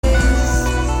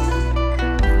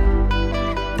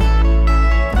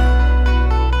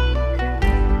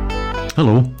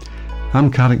Hello,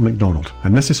 I'm Carrick MacDonald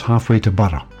and this is Halfway to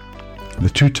Burgh, the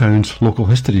Two Towns local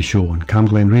history show on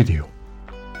Camglen Radio.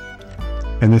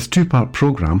 In this two-part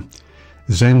programme,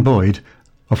 Zen Boyd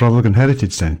of Rutherglen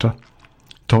Heritage Centre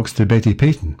talks to Betty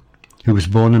Payton, who was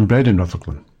born and bred in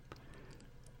Rutherglen.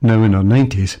 Now in her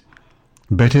 90s,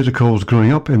 Betty recalls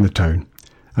growing up in the town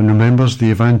and remembers the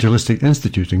Evangelistic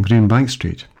Institute in Greenbank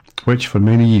Street, which for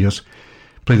many years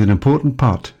played an important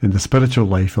part in the spiritual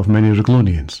life of many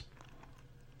Ruglonians.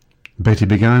 Betty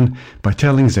began by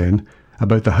telling Zen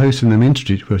about the house in the main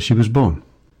street where she was born.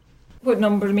 What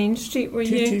number Main Street were you?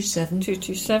 227.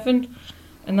 227.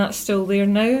 And that's still there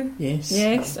now? Yes.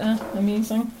 Yes,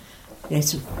 amazing.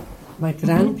 Yes, my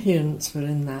grandparents were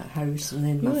in that house, and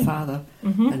then my father,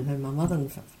 Mm-hmm. and when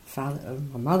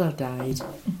my mother died,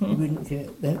 we wouldn't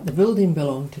get the building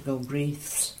belonged to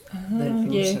Galbraith's, the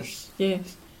grocers,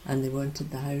 yes. and they wanted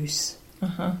the house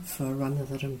for one of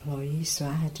their employees, so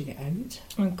I had to get out.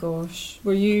 Oh gosh,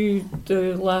 were you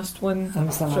the last one I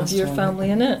was the from last your one.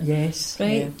 family in it? Yes.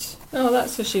 Right. Oh,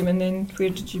 that's a shame. And then where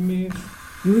did you move?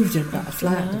 Moved and got a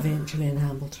flat eventually in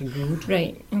Hamilton Road.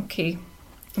 Right. Okay.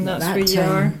 And At that's that where you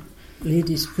are. time,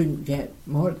 ladies couldn't get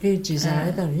mortgages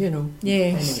either, you know.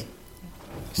 Yes. Anyway,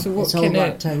 So what it's all kind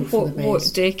worked out for the what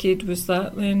best. decade was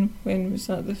that then? When was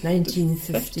that? The 1950s.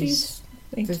 50s?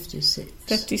 56.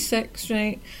 56,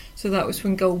 right. So that was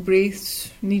when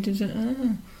Galbraith's needed it.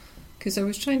 Because I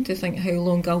was trying to think how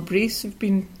long Galbraith's had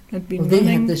been Well, running. they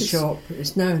had the shop.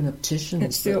 It's now an optician's.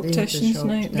 It's the but they had opticians shop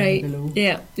now, down right? below.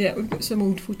 Yeah. We've got some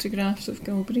old photographs of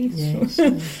Galbraith's. Yes.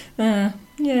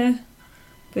 Yeah.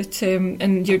 But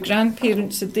and your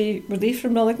grandparents, were they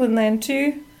from Rutherglen then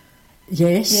too?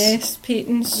 Yes. Yes,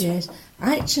 Paytons. Yes.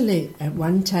 Actually, at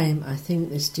one time, I think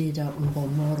they stayed up in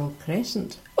Balmoral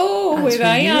Crescent. Oh, That's where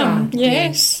I you am. are.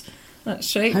 Yes.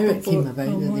 That's right. How it came about that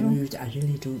they Balmoral. moved, I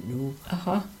really don't know.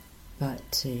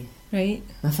 But Right.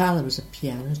 my father was a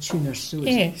piano tuner, so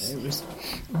Yes. it was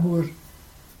more.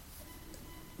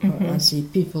 I say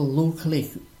people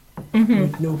locally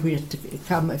would know where to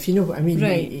come, if you know what I mean.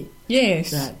 Right.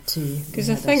 Yes. Because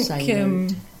I think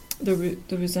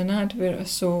there was an advert I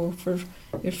saw for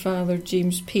your father,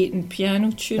 James Payton,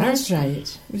 piano tuner. That's right.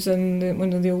 It was in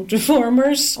one of the old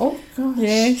reformers. Oh, gosh.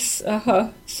 Yes,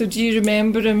 So do you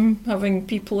remember him having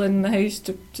people in the house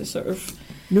to sort of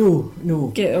No.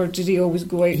 get, or did he always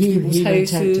go out to people's he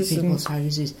houses? went out to people's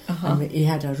houses, and he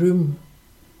had a room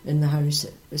in the house.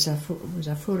 It was a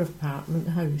 4-apartment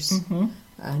house,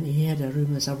 and he had a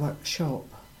room as a workshop.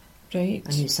 Right.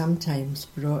 And he sometimes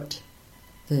brought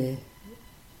the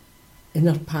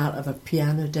inner part of a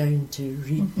piano down to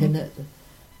repin it.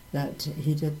 That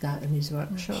he did that in his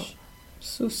workshop. Gosh,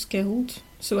 so skilled.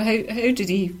 So how did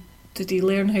he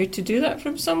learn how to do that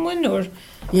from someone, or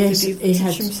Yes, did he teach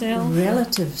had himself?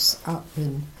 relatives up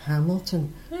in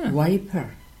Hamilton,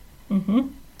 Wiper.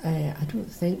 I don't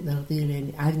think they're there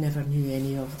any. I never knew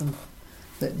any of them,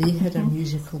 but they had a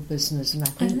musical business, and I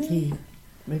think he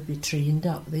maybe trained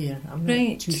up there. I'm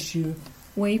not too sure.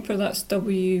 Wiper, that's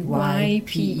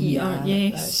W-Y-P-E-R.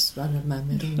 Yes, That's one of my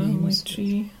middle family names.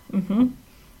 tree.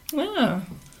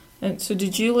 And so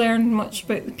did you learn much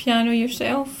about the piano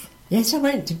yourself? Yes, I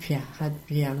went to had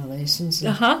piano lessons.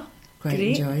 And quite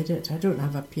Great. enjoyed it. I don't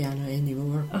have a piano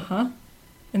anymore.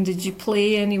 And did you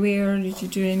play anywhere? Did you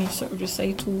do any sort of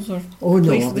recitals or Oh no,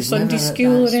 play for I the was Sunday never at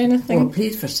school that. or anything? Oh, I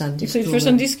played for Sunday You school. played for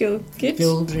Sunday school. Good.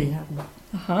 Gildry,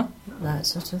 that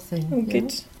sort of thing. Oh,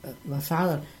 good. My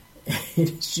father,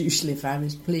 usually if I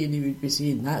was playing, he would be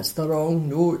saying, "That's the wrong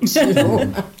notes," you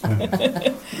know.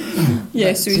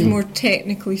 Yeah, so he's more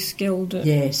technically skilled at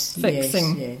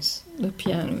fixing yes. the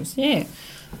pianos. Yeah.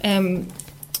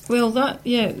 Well,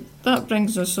 that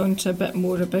brings us on to a bit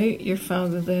more about your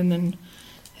father then and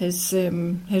his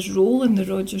role in the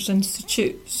Rogers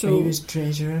Institute. So he was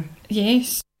treasurer.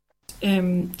 Yes.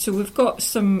 So we've got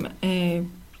some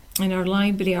in our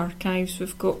library archives.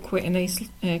 We've got quite a nice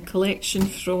collection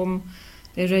from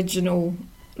the original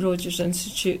Rogers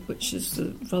Institute, which is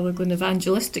the Rutherglen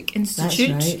Evangelistic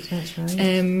Institute. That's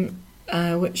right.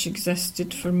 Which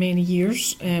existed for many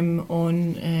years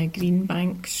on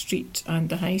Greenbank Street and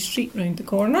the High Street round the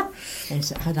corner.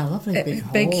 Yes, it had a lovely big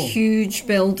hall. Big, huge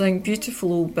building,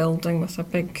 beautiful old building with a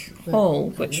big hall,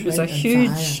 which was a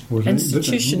huge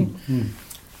institution.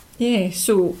 Yeah,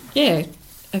 so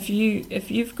if you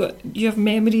have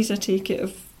memories, I take it,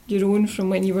 of your own from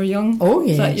when you were young. Oh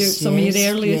yes, is that some of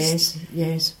your earliest?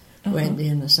 Yes. Went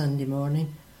there on a Sunday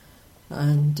morning,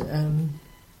 and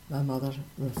my mother,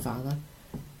 my father,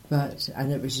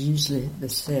 and it was usually the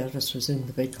service was in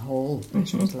the big hall,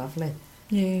 which was lovely.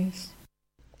 Yes.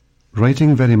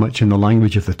 Writing very much in the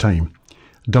language of the time,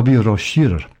 W. Ross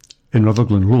Shearer in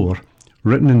Rutherglen lore,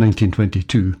 written in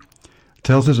 1922,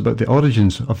 tells us about the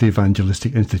origins of the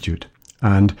Evangelistic Institute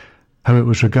and how it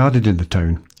was regarded in the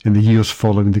town in the years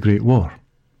following the Great War.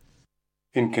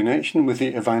 In connection with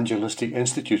the Evangelistic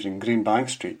Institute in Greenbank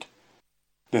Street,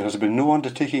 there has been no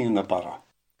undertaking in the borough,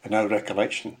 in our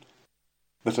recollection,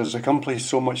 that has accomplished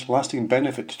so much lasting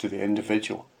benefit to the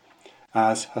individual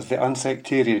as has the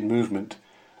unsectarian movement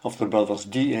of the brothers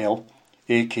D.L.,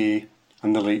 A.K.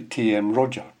 and the late T.M.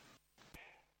 Roger.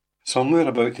 Somewhere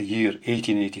about the year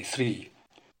 1883,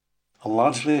 a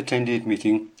largely attended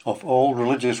meeting of all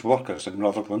religious workers in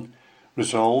Rutherglen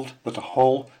resolved that a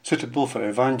hall suitable for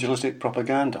evangelistic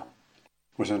propaganda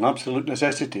was an absolute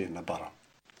necessity in the borough.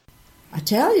 I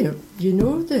tell you, you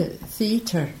know the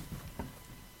theatre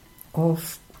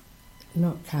of,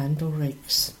 not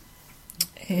Candlerigs,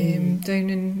 down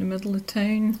in the middle of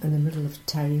town. In the middle of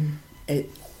town.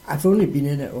 I've only been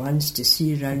in it once to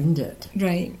see round it.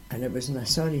 Right. And it was in a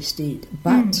sorry state.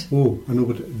 But... Oh, I know,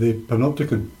 but the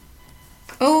Panopticon.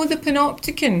 Oh, the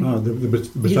Panopticon. Ah, the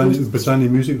Britannia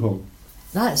Music Hall.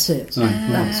 That's it.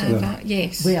 That's it.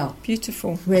 Yes. Well,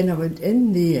 beautiful. When I went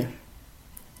in there,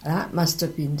 that must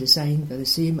have been designed by the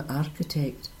same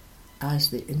architect as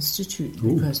the Institute,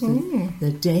 because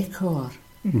the decor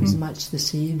is much the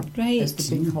same as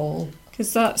the big hall.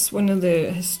 Because that's one of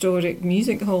the historic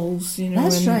music halls, in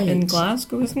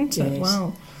Glasgow, isn't it? Yes.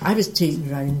 Wow. I was taken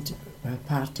round by a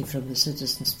party from the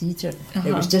Citizens Theatre.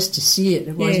 It was just to see it.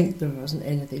 There wasn't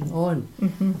anything on.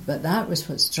 But that was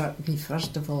what struck me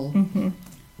first of all.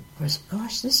 Was,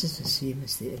 gosh, this is the same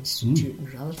as the Institute in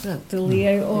Rutherglen. The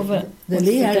layout of it, the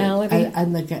layout, the gallery,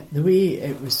 and the way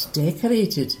it was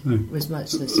decorated was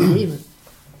much the same.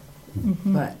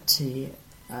 But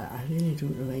I really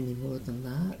don't know any more than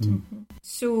that.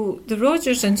 So the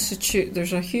Rogers Institute,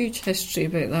 there's a huge history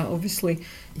about that, obviously,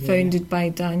 founded by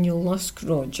Daniel Lusk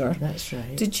Roger. That's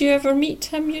right. Did you ever meet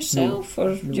him yourself,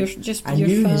 or your I your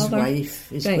knew father? His wife,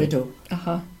 his widow.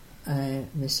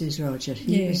 Mrs. Roger.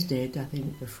 He was dead, I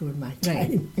think, before my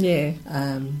time. Yeah.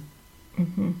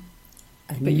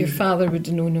 But your father would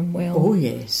have known him well. Oh,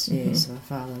 yes, my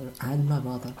father and my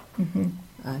mother.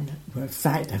 And, well, in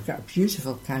fact, I've got a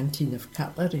beautiful canteen of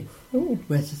cutlery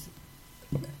with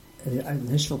the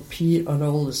initial P on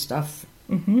all the stuff.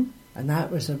 And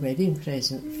that was a wedding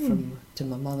present to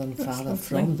my mother and father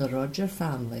from the Roger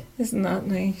family. Isn't that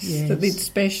nice? Yes. That they'd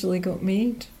specially got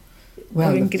made?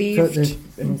 Well, or engraved.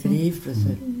 Engraved with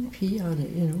the P on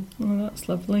it, Oh, that's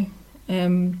lovely.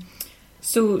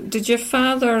 So, did your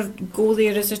father go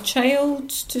there as a child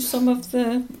to some of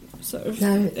the sort of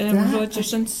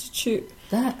Rogers Institute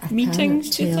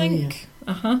meetings, do you think?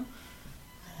 I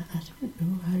don't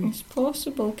know how. It's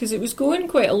possible, because it was going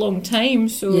quite a long time,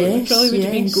 so it probably would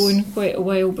have been going quite a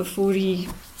while before he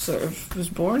sort of was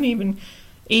born. Even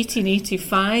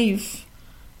 1885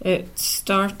 it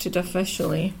started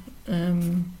officially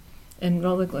in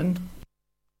Rutherglen.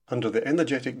 Under the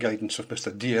energetic guidance of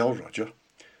Mr. D.L. Roger,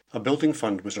 a building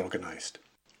fund was organised,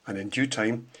 and in due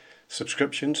time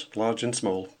subscriptions, large and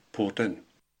small, poured in.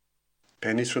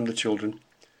 Pennies from the children,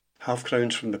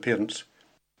 half-crowns from the parents,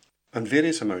 and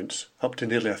various amounts, up to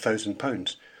nearly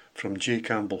 £1,000, from J.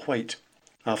 Campbell White,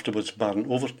 afterwards Baron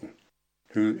Overton,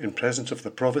 who, in presence of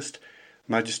the provost,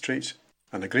 magistrates,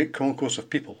 and a great concourse of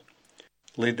people,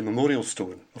 laid the memorial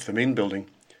stone of the main building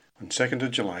on 2nd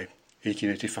of July,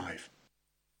 1885.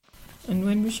 And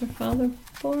when was your father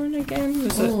born again?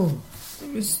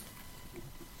 It was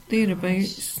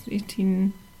thereabouts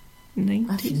 1890s.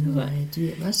 I've no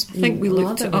idea. It must be. I think we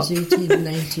looked it up. It was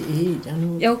 1898. I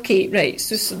know. Okay, right.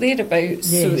 So thereabouts.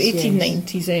 So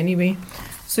 1890s anyway.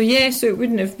 So so it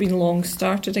wouldn't have been long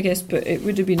started, I guess, but it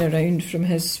would have been around from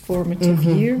his formative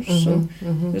years. So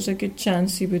there's a good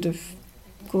chance he would have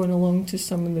gone along to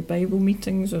some of the Bible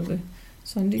meetings or the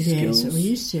Sunday schools. Yes, we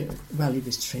used to. Well, he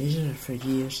was treasurer for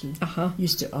years and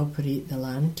used to operate the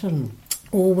lantern.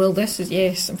 Oh well, this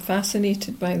is I'm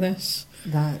fascinated by this.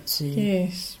 That's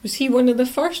yes. Was he one of the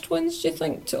first ones, do you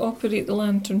think, to operate the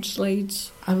lantern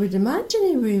slides? I would imagine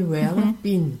he may well have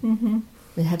been.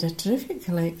 They had a terrific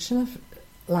collection of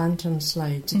lantern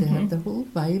slides. They had the whole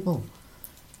Bible,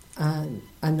 and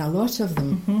a lot of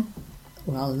them.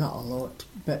 Well, not a lot,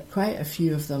 but quite a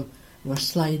few of them were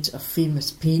slides of famous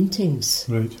paintings,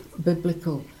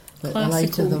 biblical, like the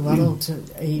Light of the World,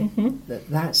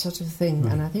 that sort of thing.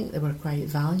 And I think they were quite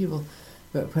valuable.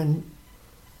 But when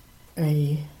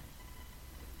they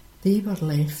were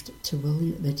left to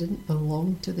William, they didn't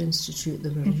belong to the Institute. They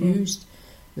were used.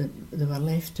 They were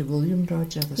left to William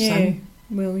Roger, the son.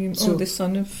 William, the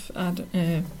son of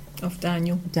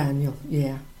Daniel. Daniel,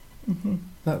 yeah.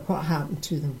 But what happened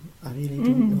to them, I really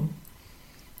don't know.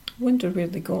 I wonder where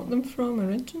they got them from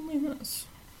originally.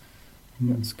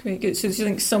 That's quite good. So do you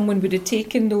think someone would have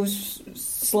taken those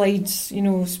slides,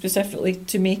 specifically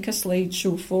to make a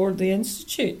slideshow for the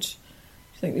Institute?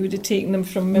 Do you think they would have taken them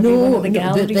from maybe one of the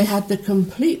galleries? No, they had the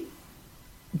complete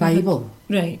Bible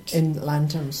right in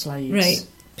lantern slides. Right,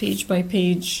 page by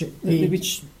page that they would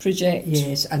project.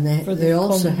 Yes, and for they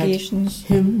also had congregations.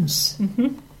 hymns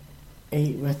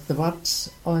with the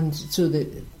words on, so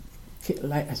that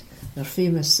like their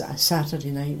famous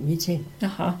Saturday night meeting,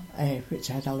 which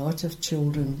had a lot of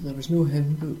children. There was no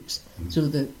hymn books, so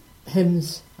the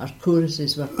hymns or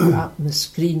choruses were put up on the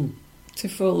screen to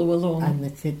follow along, and the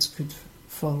kids could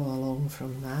follow along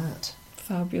from that.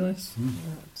 Fabulous.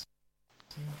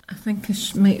 I think I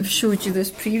might have showed you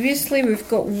this previously. We've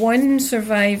got one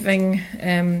surviving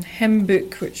hymn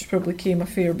book, which probably came a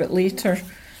fair bit later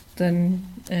than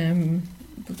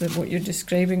what you're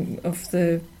describing, of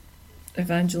the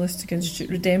Evangelistic Institute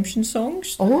redemption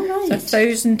songs. Oh, right. It's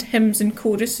 1,000 hymns and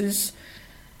choruses,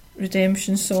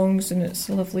 redemption songs, and it's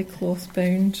a lovely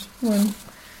cloth-bound one.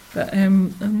 But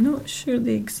I'm not sure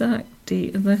the exact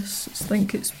date of this. I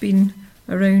think it's been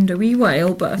around a wee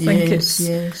while, but I think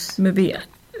it's maybe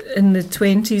in the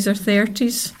 20s or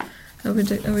 30s,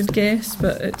 I would guess.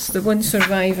 But it's the one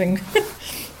surviving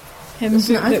hymn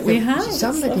book that we have.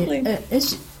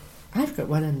 I've got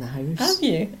one in the house. Have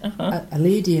you? A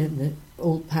lady in the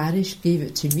old parish gave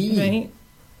it to me. Right.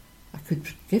 I could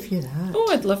give you that. Oh,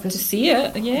 I'd love to see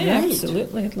it. Yeah, right.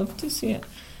 Absolutely. I'd love to see it.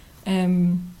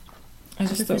 I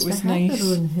just thought it was they nice. Had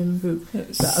their own hymn book.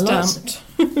 Stamped.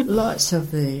 Lots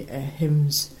of the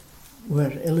hymns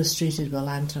were illustrated with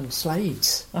lantern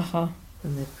slides. And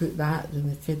they put that,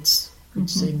 and the kids could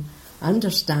sing. I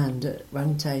understand at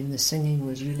one time the singing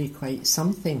was really quite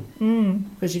something.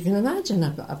 Because you can imagine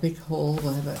a big hall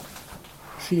with about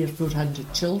 300 or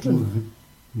 400 children.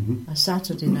 A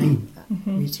Saturday night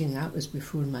meeting, that was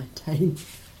before my time.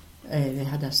 They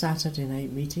had a Saturday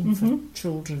night meeting for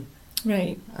children.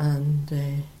 Right. And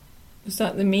was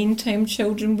that the main time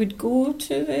children would go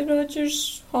to the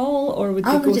Rogers Hall, or would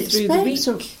they go through the week?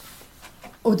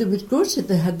 They would go to,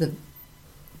 they had the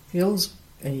Girls'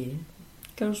 Brigade?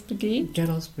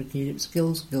 Girls' Brigade. It was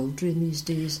Girls' Gildry in these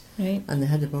days. Right. And they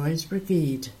had the Boys'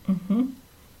 Brigade. And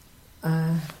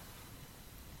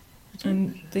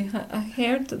I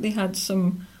heard that they had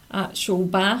some actual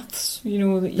baths, that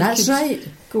you That's could right.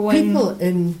 go in. People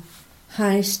in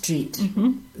High Street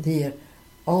there,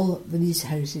 all these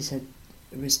houses there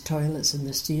was toilets in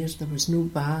the stairs, there was no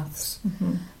baths.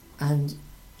 And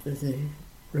the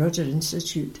Roger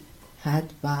Institute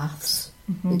had baths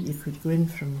that you could go in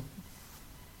from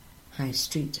High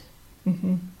Street,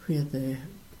 where the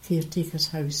caretaker's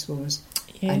house was.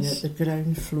 Yes. And at the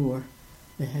ground floor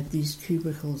they had these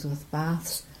cubicles with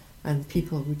baths, and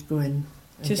people would go in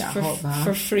and just get a hot bath.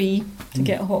 For free, to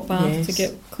get a hot bath, to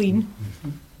get clean.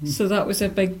 So that was a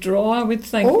big draw, I would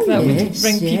think. Would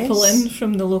bring people in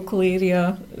from the local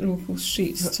area, local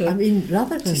streets to. I mean,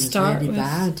 Rutherglen was very with.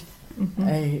 bad.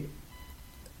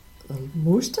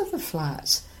 Most of the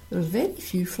flats, there were very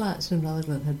few flats in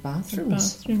Rutherglen had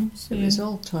bathrooms. It was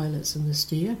all toilets in the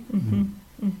stair.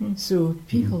 So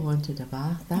people wanted a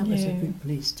bath. That was a good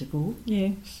place to go.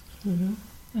 Yes.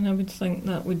 And I would think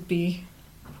that would be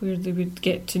where they would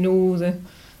get to know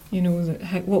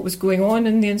what was going on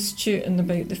in the Institute, and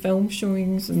about the film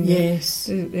showings and the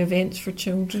events for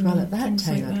children. Well, at that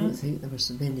time, like I don't think there were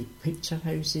so many picture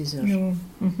houses. No.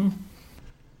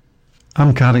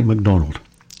 I'm Carrick MacDonald,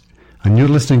 and you're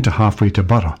listening to Halfway to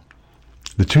Burgh,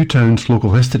 the Two Towns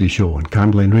local history show on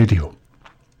Camglen Radio.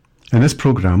 In this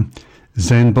programme,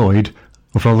 Zen Boyd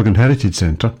of Rutherglen Heritage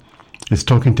Centre is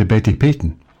talking to Betty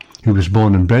Payton, who was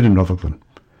born and bred in Rutherglen,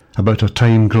 about her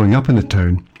time growing up in the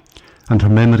town and her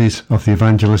memories of the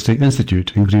Evangelistic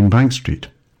Institute in Greenbank Street.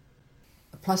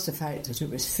 Plus the fact that it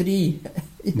was free,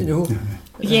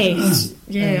 Yes,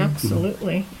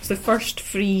 absolutely. It's the first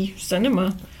free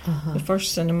cinema, the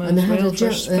first cinema and as well.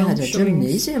 They had a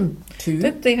gymnasium too.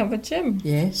 Did they have a gym?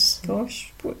 Yes.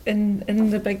 Gosh, in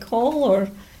the big hall, or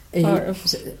part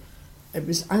of? It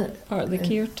was part of the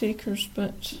caretakers,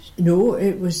 but no,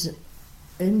 it was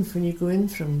when you go in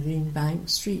from Greenbank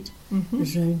Street. It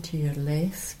was round to your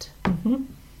left,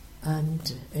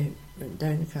 and it went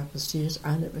down a couple of stairs,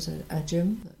 and it was a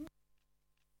gym.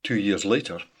 2 years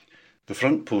later, the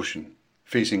front portion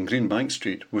facing Greenbank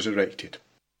Street was erected.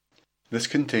 This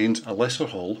contains a lesser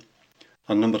hall,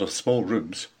 a number of small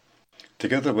rooms,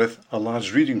 together with a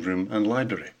large reading room and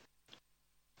library.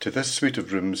 To this suite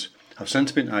of rooms have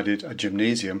since been added a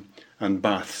gymnasium and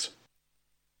baths.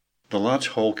 The large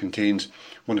hall contains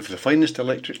one of the finest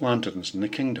electric lanterns in the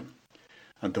kingdom,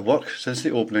 and the work since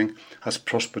the opening has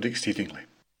prospered exceedingly.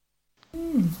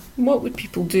 What would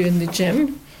people do in the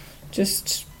gym?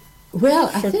 Just Well,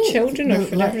 for I think children or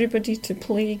for everybody to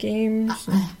play games?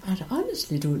 I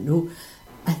honestly don't know.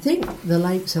 I think the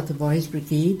likes of the Boys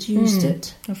Brigade used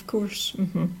it. Of course.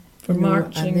 For You know,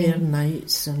 marching. and their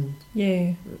nights and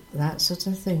Yeah, that sort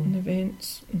of and thing.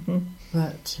 events.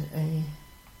 But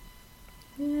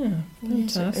Yeah,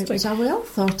 yes, fantastic. it was a well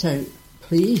thought out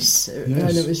place, and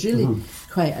it was really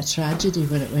quite a tragedy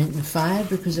when it went in fire,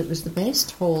 because it was the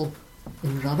best hall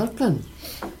in Rutherglen.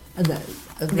 And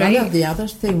one of the other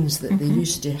things that they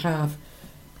used to have,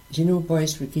 you know,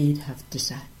 Boys Brigade have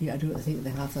I don't think they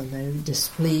have them now,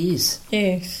 displays.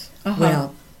 Yes.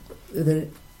 Well,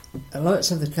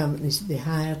 lots of the companies, they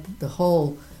hired the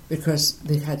hall because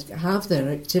they had have their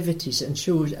activities and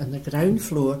shows on the ground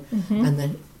floor, and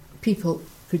the people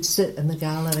could sit in the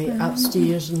gallery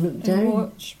upstairs and look down and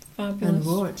watch. Fabulous. and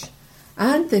watch.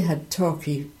 And they had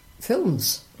talkie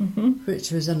films,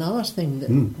 which was another thing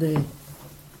that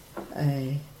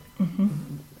a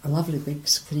lovely big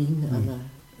screen and a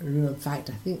room. In fact,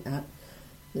 I think that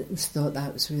it was thought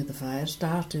that was where the fire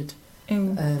started.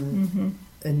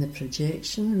 In the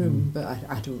projection room, but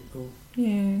I don't know.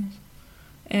 Yeah.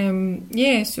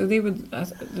 So they would.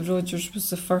 The Rogers was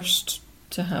the first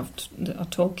to have a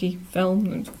talkie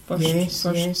film.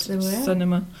 First they were.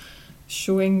 Cinema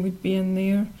showing would be in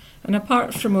there. And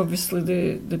apart from obviously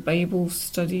the Bible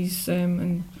studies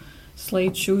and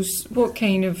slideshows, what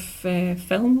kind of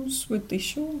films would they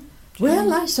show?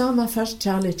 Well, I saw my first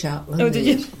Charlie Chaplin. Oh, did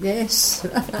you? Yes.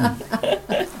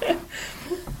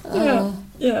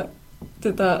 Yeah.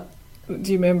 Did that?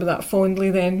 Do you remember that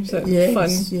fondly? Then was it fun?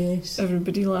 Yes.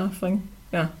 Everybody laughing.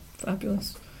 Yeah,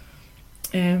 fabulous.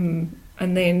 And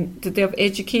then did they have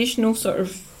educational sort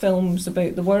of films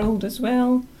about the world as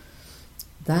well?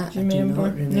 That do you remember? I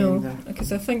do not remember. No,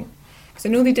 because I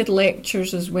know they did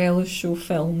lectures as well as show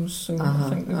films, so I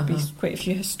think there would be quite a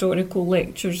few historical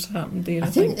lectures happened there. I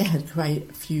think they had quite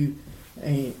a few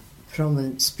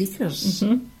prominent speakers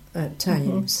at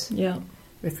times. Yeah.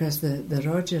 Because the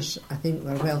Rogers, I think,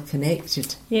 were well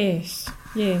connected. Yes,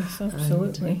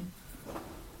 absolutely.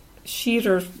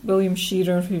 Shearer, William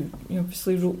Shearer, who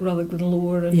obviously wrote Rutherglen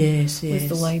Lower and was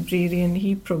the librarian,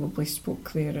 he probably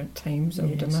spoke there at times, I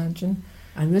would imagine.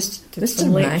 And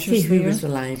Mr. Mackey, who was the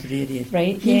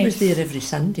librarian, he was there every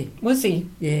Sunday. Was he?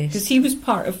 Yes. Because he was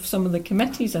part of some of the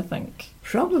committees, I think.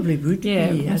 Probably would be.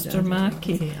 Mr.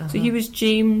 Mackey. Okay, So he was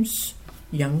James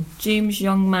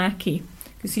Young Mackey,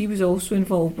 because he was also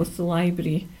involved with the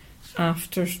library.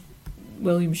 After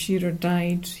William Shearer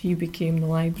died, he became the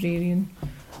librarian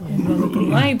in Rutherglen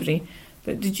Library.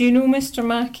 But did you know Mr.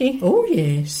 Mackey? Oh,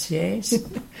 yes.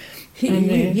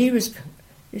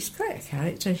 He's quite a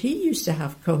character. He used to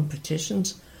have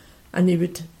competitions, and he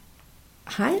would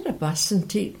hire a bus and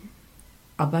take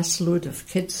a bus load of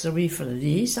kids away for a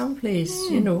day someplace,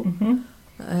 down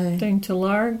to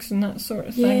Largs and that sort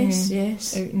of thing.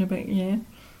 Yes. Out and about,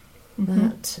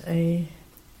 That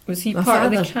was he part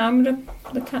of the camera,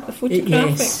 the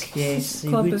photographic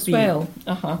club as well?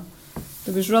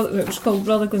 There was it was called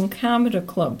Rutherglen Camera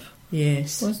Club.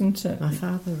 Yes, wasn't it? My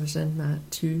father was in that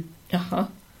too.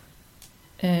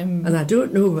 And I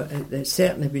don't know, it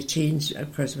certainly be changed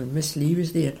because when Miss Lee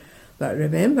was there. But I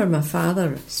remember my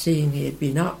father saying he had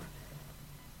been up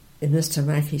in Mr.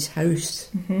 Mackey's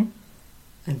house, and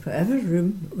whatever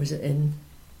room was it in,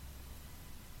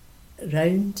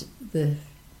 round the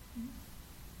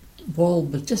wall,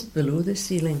 but just below the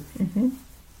ceiling,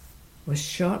 was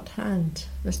shorthand.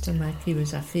 Mr. Mackey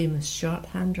was a famous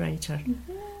shorthand writer,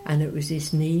 and it was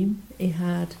his name he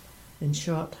had in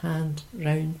shorthand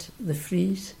round the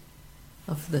frieze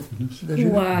of the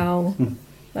room. Wow,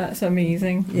 that's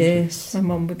amazing. Yes. My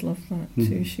mum would love that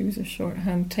too. She was a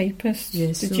shorthand typist.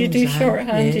 Yes. Did you do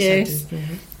shorthand? Yes. I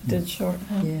did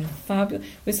shorthand. Yeah. Fabulous.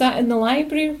 Was that in the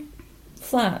library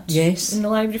flat? Yes. In the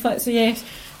library flat. So yes,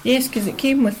 because it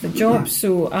came with the job.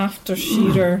 So after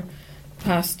Shearer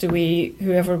passed away,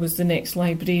 whoever was the next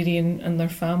librarian and their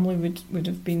family would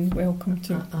have been welcome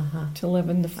to live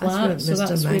in the flat.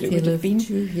 That's where it would have been.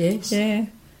 Too, yes. Yeah.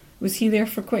 Was he there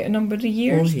for quite a number of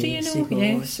years? Do you know?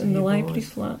 Yes, in the library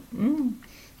flat.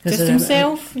 Just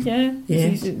himself.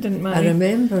 Yes. It didn't matter. I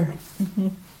remember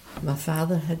my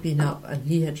father had been up and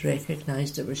he had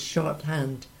recognised it was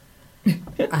shorthand,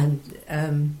 and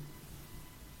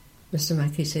Mr.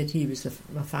 Mackey said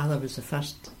my father was the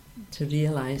first to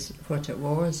realise what it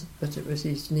was, but it was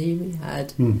his name he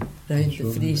had round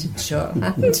the frieze in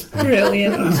shorthand.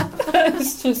 Brilliant.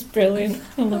 That's just brilliant.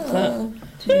 I love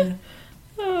that.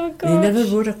 Oh, gosh. He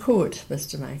never wore a coat,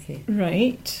 Mr. Mackey.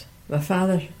 Right. My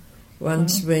father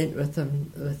once went with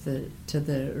them to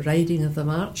the riding of the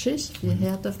marches. Have you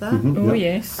heard of that? Mm-hmm. Oh,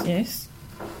 Yep. yes.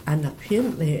 And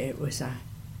apparently it was a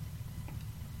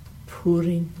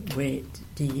pouring wet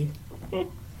day.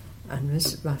 And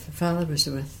my father was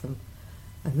with them.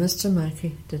 And Mr.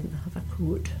 Mackey didn't have a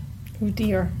coat. Oh,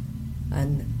 dear.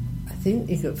 And I think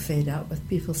he got fed up with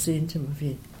people saying to him, "Have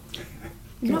you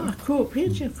not a coat?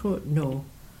 Where's your coat?" "No.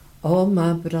 All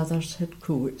my brothers had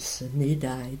coats and they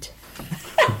died."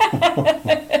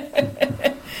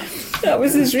 That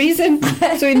was his reason.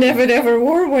 So he never ever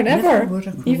wore one, Never ever? wore a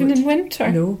coat. Even in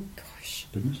winter? No. Gosh.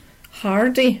 Goodness.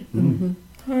 Hardy. Mm-hmm.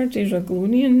 Hardy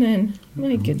Ruglonian then.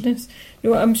 My goodness.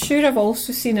 No, I'm sure I've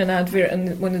also seen an advert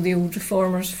in one of the old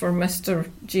reformers for Mr.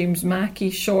 James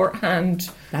Mackey, shorthand.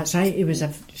 That's right, he was a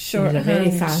very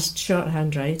Shorthand. fast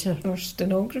shorthand writer. Or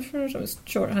stenographers. It was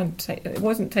shorthand. It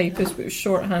wasn't typist, but it was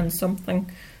shorthand something.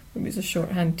 It was a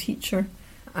shorthand teacher.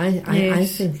 I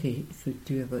Yes. think he could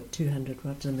do about 200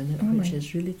 words a minute, Oh which my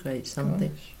is really quite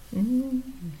something. Mm.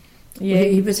 Well, Yeah.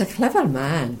 he was a clever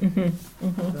man.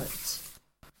 But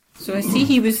So I see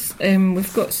he was.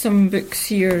 We've got some books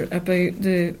here about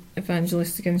the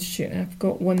Evangelistic Institute. I've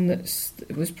got one that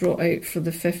was brought out for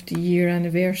the 50-year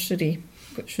anniversary,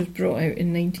 which was brought out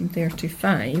in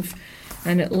 1935,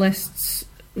 and it lists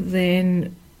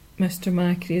then Mr.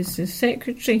 Mackey as the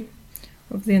secretary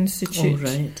of the institute,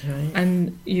 right.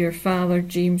 and your father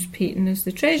James Peyton as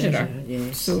the treasurer.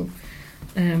 Yes. So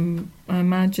I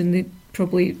imagine they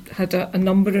probably had a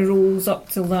number of roles up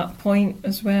till that point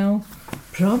as well.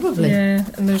 Probably. Yeah,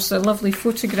 and there's a lovely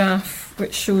photograph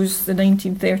which shows the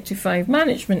 1935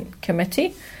 Management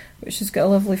Committee, which has got a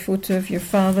lovely photo of your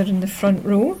father in the front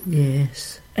row.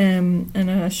 Yes. And I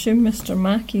assume Mr.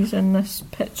 Mackey's in this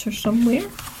picture somewhere.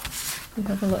 We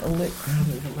have a little look. I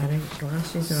haven't got my right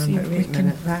glasses on, See but if wait we a can-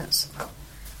 minute. That's,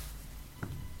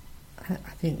 I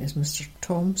think it's Mr.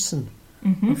 Thompson,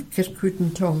 Mm-hmm. of Kirkwood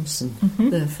and Thompson,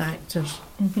 the factors.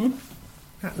 Mm-hmm.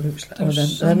 That looks like, There's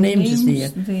their some names is there.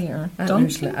 there. That Duncan.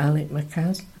 looks like Alec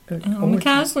McCaslin.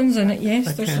 McCaslin's in it,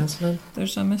 yes. McCaslin.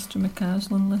 There's a Mr.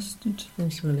 McCaslin listed.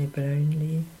 There's Willie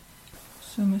Brownlee.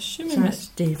 So I'm assuming So that's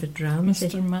David Ramsey.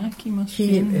 Mr. Mackey must He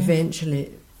be in there.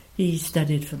 eventually, he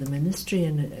studied for the ministry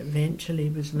and eventually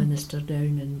was minister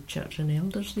down in Church and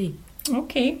Elderslie.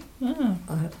 Okay. Ah,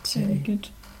 At, very good.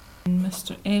 And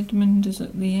Mr. Edmund is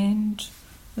at the end.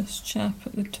 This chap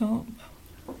at the top.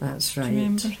 that's Do you right.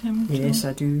 remember him? Yes,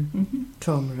 I do. Mm-hmm.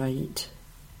 Tom Wright.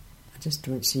 I just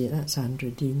don't see it. That's Andrew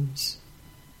Deans.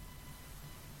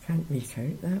 Can't make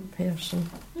out that person.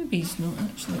 Maybe he's not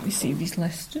actually. Let me see if he's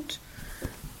listed.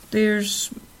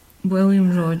 There's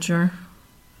William Roger.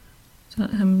 Is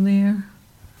that him there?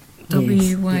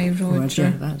 W.Y. Yes, Roger.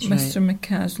 that's Mr.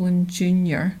 McCaslin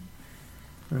Jr.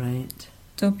 right.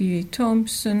 W.A.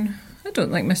 Thompson. I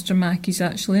don't think Mr. Mackey's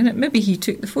actually in it. Maybe he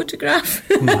took the photograph.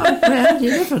 Well,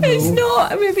 you never know. It's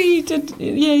not. Maybe he did.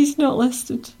 Yeah, he's not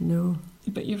listed. No.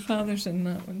 But your father's in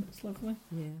that one. That's lovely.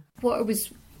 Yeah. What I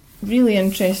was really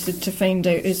interested to find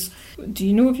out is, do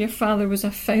you know if your father was a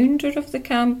founder of the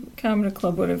camera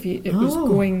club, or if it was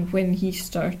going when he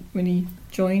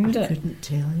joined I it? couldn't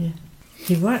tell you.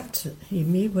 He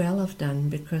may well have done,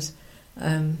 because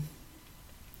the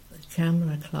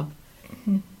camera club,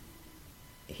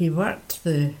 he worked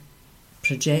the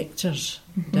projectors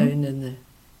down in the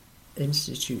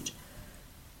institute.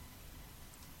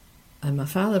 And my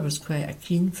father was quite a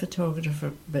keen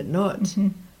photographer, but not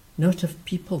of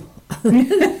people.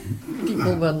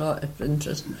 People were not of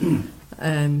interest.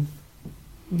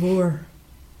 More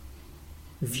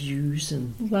views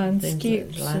and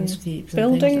Landscapes, landscapes and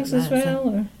and buildings things as like that.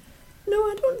 well, or No,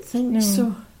 I don't think No.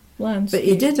 so. landscapes. But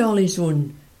he did all his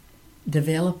own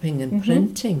developing and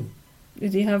printing.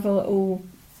 Did he have a little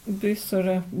booth or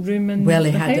a room in Well,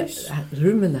 he the had house? a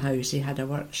room in the house. He had a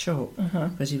workshop Uh-huh.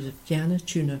 because he was a piano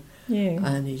tuner, Yeah.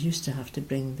 and he used to have to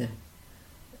bring the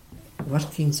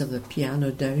workings of the piano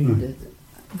down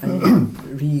and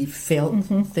refelt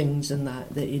things and that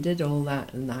he did all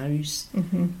that in the house.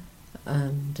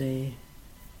 And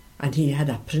he had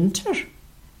a printer.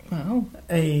 Wow.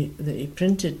 That he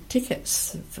printed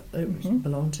tickets that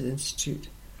belonged to the institute.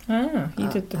 Ah, he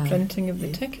did the printing of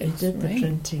the tickets. He did right. the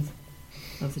printing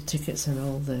of the tickets and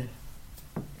all the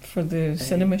For the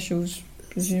cinema shows,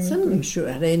 presumably. cinema show or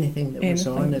anything that was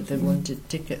on Anything. if they wanted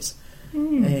tickets.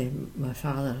 My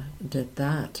father did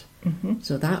that.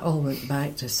 So that all went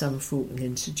back to some folk in the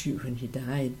institute when he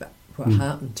died, but what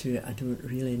happened to it I don't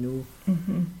really know,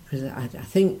 because I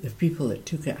think the people that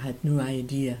took it had no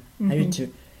idea how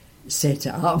to set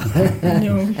it up.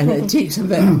 No. And it takes a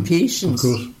bit of patience,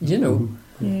 Of course. you know.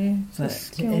 Yeah, it's a But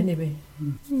skill. anyway,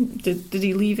 Did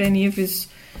he leave any of his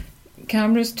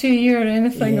cameras to you or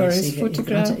anything, or Yes, his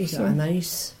photographs? He got a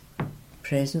nice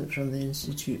present from the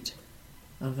Institute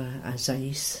of a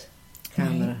Zeiss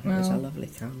camera. Right, It was a wow. lovely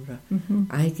camera. Mm-hmm.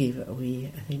 I gave it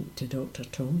away, I think, to Dr.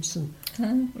 Thompson.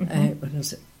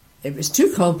 Mm-hmm. It was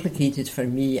too complicated for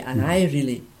me, and I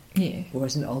really Yeah.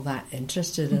 wasn't all that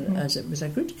interested in it, as it was a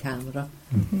good camera.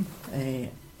 Mm-hmm.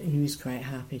 He was quite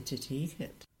happy to take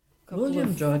it. Couple William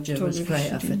of Roger was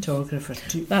quite a photographs. photographer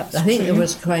too. That's I think true. there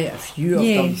was quite a few of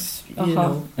Yes, them, you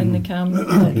know, in the camera.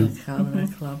 in the camera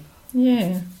club.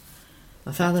 Yeah.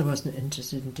 My father wasn't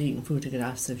interested in taking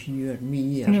photographs of you or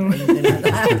me or No. anything like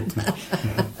that.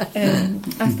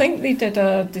 I think they did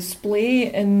a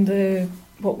display in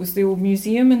what was the old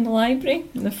museum in the library,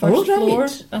 in the first right. floor.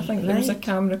 I think there was a Right.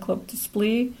 camera club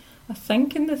display, I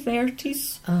think in the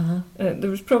 30s. Uh-huh. There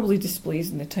was probably displays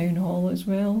in the town hall as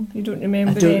well. You don't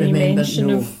remember I don't any remember, mention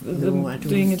no. of No, them I don't.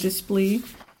 doing a display?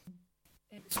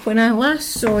 When I last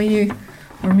saw you,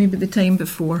 or maybe the time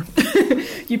before,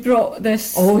 you brought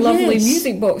this lovely yes.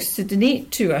 music box to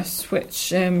donate to us,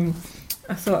 which I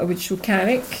thought I would show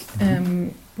Carrick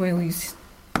while he's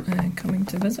coming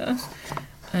to visit us.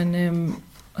 And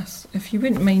if you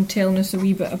wouldn't mind telling us a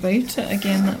wee bit about it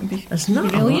again, that would be There's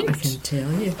not brilliant. a lot I can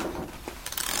tell you.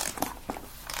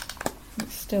 It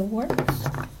still works.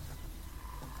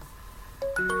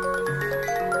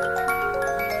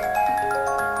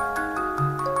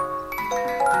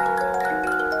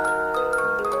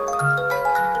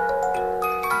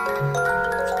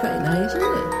 It's quite nice, isn't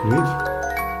it? Great.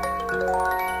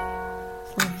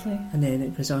 It's lovely. And then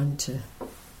it goes on to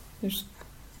There's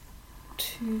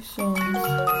 2 songs.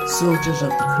 Soldiers of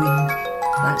the Queen.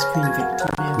 That's Queen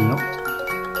Victoria. Yep.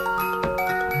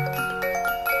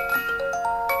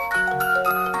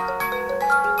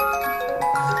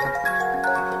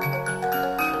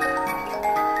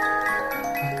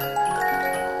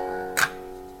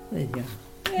 There you go.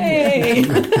 Yay!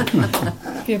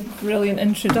 Be a brilliant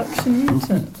introduction,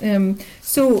 isn't it?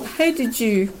 So, how did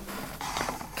you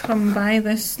come by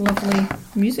this lovely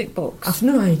music box? I've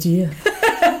no idea.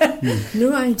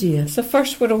 No idea. It's the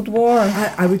First World War.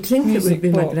 I would think it Music would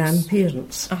be box. my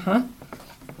grandparents. Uh-huh.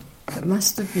 It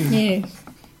must have been. Yes.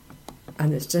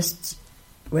 And it's just,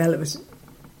 well, it was,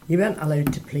 you weren't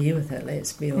allowed to play with it,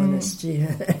 let's be honest.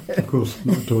 Yeah. Of course,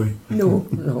 not a toy. No,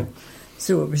 no.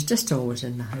 So it was just always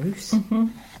in the house. Mm-hmm.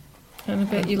 And I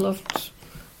bet you loved...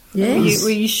 Yes.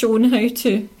 Were you shown how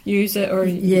to use it, or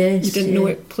Yes, you didn't know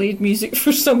yeah. it played music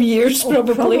for some years,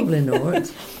 probably? Probably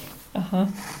not. Uh-huh.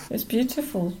 It's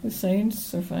beautiful. The sound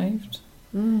survived.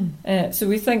 Mm. So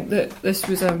we think that this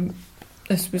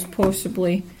was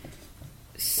possibly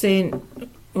sent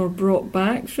or brought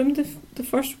back from the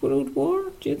First World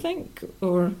War, do you think?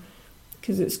 Or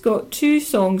because it's got 2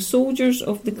 songs, Soldiers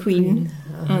of the Queen,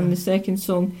 and the second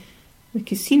song, the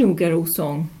Casino Girl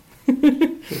song.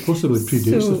 It possibly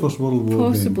predates So the First World War.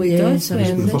 Possibly Yes, does I Then.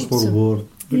 then. The think First World so. War,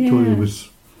 Victoria Yeah. was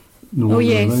no Oh longer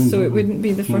yes, around. so it wouldn't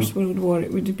be the First World War,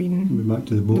 it would have been We're back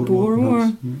to the Boer, the Boer War.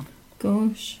 perhaps.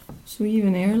 Gosh, so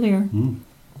even earlier. Mm.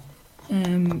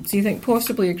 So you think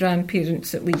possibly your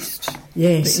grandparents at least?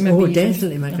 Yes, But maybe oh, even-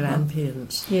 definitely my uh-huh.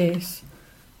 grandparents. Yes.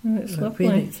 Oh, it's But where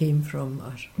lovely. it came from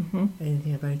or Mm-hmm.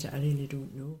 anything about it, I really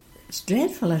don't know. It's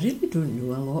dreadful, I really don't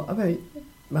know a lot about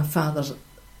my father's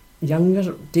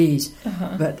younger days.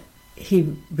 Uh-huh. But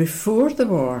before the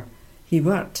war, he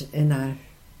worked in a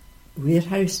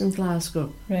warehouse in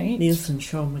Glasgow, Right. Nielsen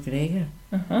Shaw McGregor.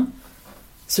 Uh-huh.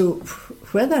 So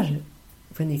whether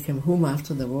when he came home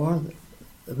after the war,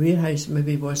 the warehouse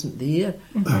maybe wasn't there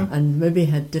Mm-hmm. and maybe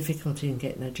had difficulty in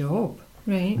getting a job.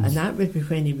 Right. And that would be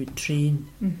when he would train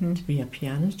Mm-hmm. to be a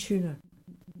piano tuner.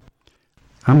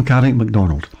 I'm Carrick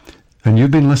MacDonald, and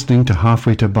you've been listening to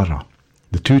Halfway to Burgh,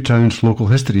 the Two Towns local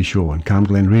history show on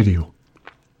Camglen Radio.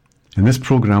 In this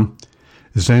programme,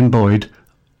 Zen Boyd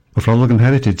of Rutherglen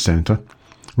Heritage Centre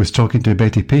was talking to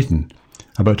Betty Payton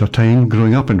about her time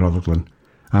growing up in Rutherglen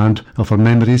and of her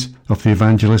memories of the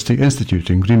Evangelistic Institute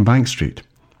in Greenbank Street.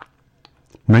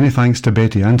 Many thanks to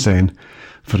Betty and Zen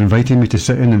for inviting me to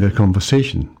sit in their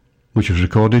conversation, which was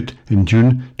recorded in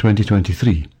June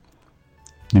 2023.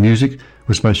 The music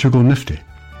was by Shugle Nifty.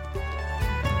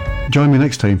 Join me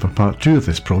next time for part 2 of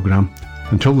this programme.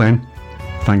 Until then,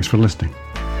 thanks for listening.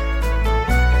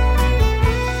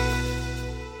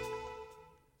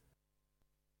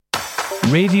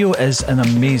 Radio is an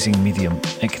amazing medium.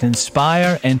 It can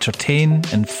inspire, entertain,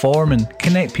 inform and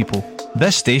connect people.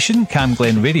 This station,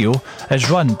 Camglen Radio, is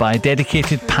run by a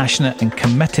dedicated, passionate and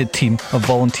committed team of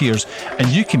volunteers, and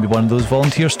you can be one of those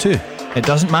volunteers too. It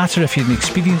doesn't matter if you're an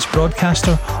experienced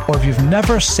broadcaster or if you've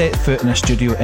never set foot in a studio